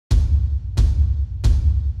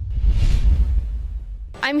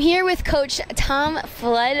I'm here with Coach Tom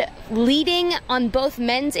Flood, leading on both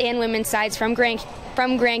men's and women's sides from Grand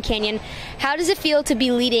Canyon. How does it feel to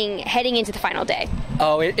be leading heading into the final day?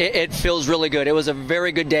 Oh, it feels really good. It was a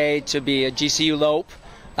very good day to be a GCU Lope.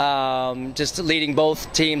 Just leading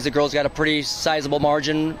both teams. The girls got a pretty sizable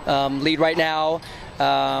margin lead right now.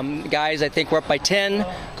 Guys, I think we're up by 10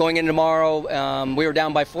 going into tomorrow. We were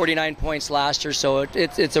down by 49 points last year, so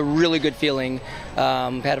it's a really good feeling.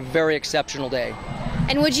 Had a very exceptional day.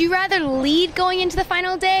 And would you rather lead going into the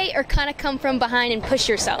final day or kind of come from behind and push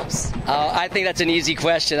yourselves? I think that's an easy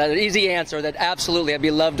question, an easy answer. That absolutely, I'd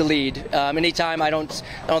be love to lead. Anytime, I don't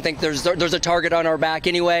think there's a target on our back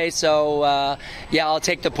anyway. So yeah, I'll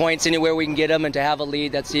take the points anywhere we can get them, and to have a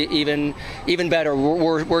lead, that's even better.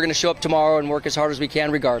 We're going to show up tomorrow and work as hard as we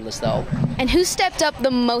can, regardless, though. And who stepped up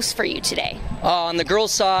the most for you today? On the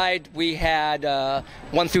girls' side, we had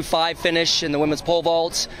 1 through 5 finish in the women's pole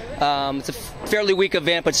vault. It's a fairly weak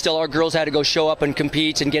event, but still our girls had to go show up and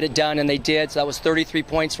compete and get it done, and they did. So that was 33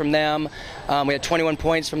 points from them. We had 21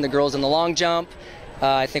 points from the girls in the long jump.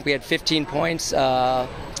 I think we had 15 points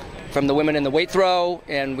from the women in the weight throw,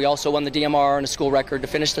 and we also won the DMR and a school record to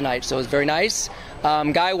finish the night, so it was very nice.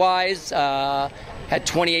 Guy-wise, had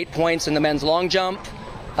 28 points in the men's long jump.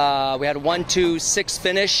 We had a 1-2-6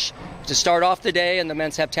 finish to start off the day in the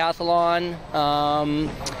men's heptathlon.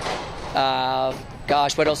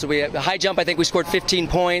 Gosh, what else did we have? High jump, I think we scored 15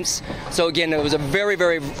 points. So again, it was a very,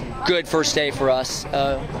 very good first day for us.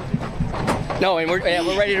 No, and we're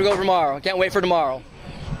ready to go tomorrow. Can't wait for tomorrow.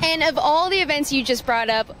 And of all the events you just brought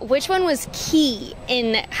up, which one was key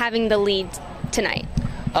in having the lead tonight?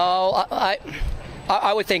 Oh,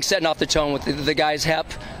 I would think setting off the tone with the guys' hep.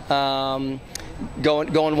 Going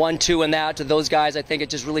 1-2 in that to those guys, I think it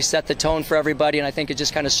just really set the tone for everybody, and I think it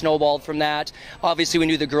just kind of snowballed from that. Obviously, we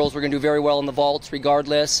knew the girls were going to do very well in the vaults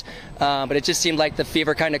regardless, but it just seemed like the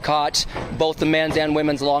fever kind of caught both the men's and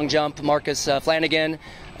women's long jump. Marcus Flanagan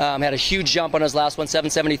had a huge jump on his last one,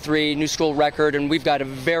 773, new school record, and we've got a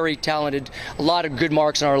very talented, a lot of good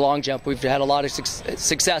marks in our long jump. We've had a lot of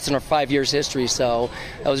success in our 5 years history, so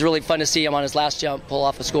it was really fun to see him on his last jump pull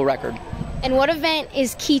off a school record. And what event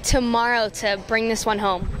is key tomorrow to bring this one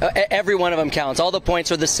home? Every one of them counts. All the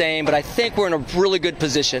points are the same, but I think we're in a really good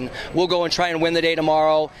position. We'll go and try and win the day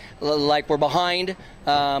tomorrow like we're behind,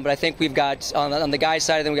 but I think we've got, on the guys'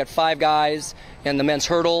 side, I think we've got 5 guys in the men's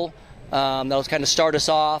hurdle. That'll kind of start us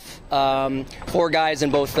off. 4 guys in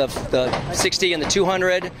both the 60 and the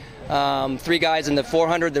 200. 3 guys in the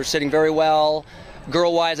 400. They're sitting very well.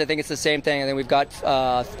 Girl-wise, I think it's the same thing. I think we've got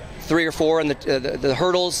 3 or 4 in the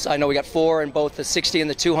hurdles. I know we got 4 in both the 60 and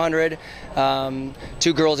the 200.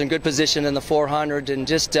 2 girls in good position in the 400, and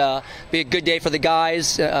just be a good day for the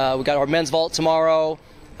guys. We got our men's vault tomorrow.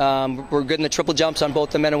 We're good in the triple jumps on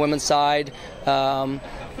both the men and women's side.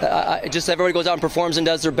 Just everybody goes out and performs and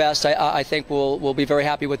does their best. I think we'll be very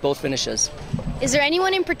happy with both finishes. Is there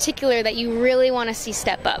anyone in particular that you really want to see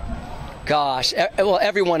step up? Gosh, well,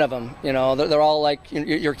 every one of them. You know, they're all like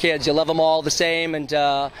your kids. You love them all the same, and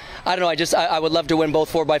I don't know. I would love to win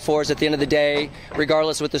both 4x4s at the end of the day,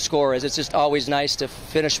 regardless of what the score is. It's just always nice to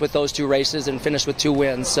finish with those 2 races and finish with 2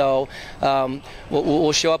 wins. So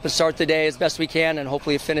we'll show up and start the day as best we can, and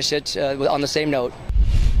hopefully finish it on the same note.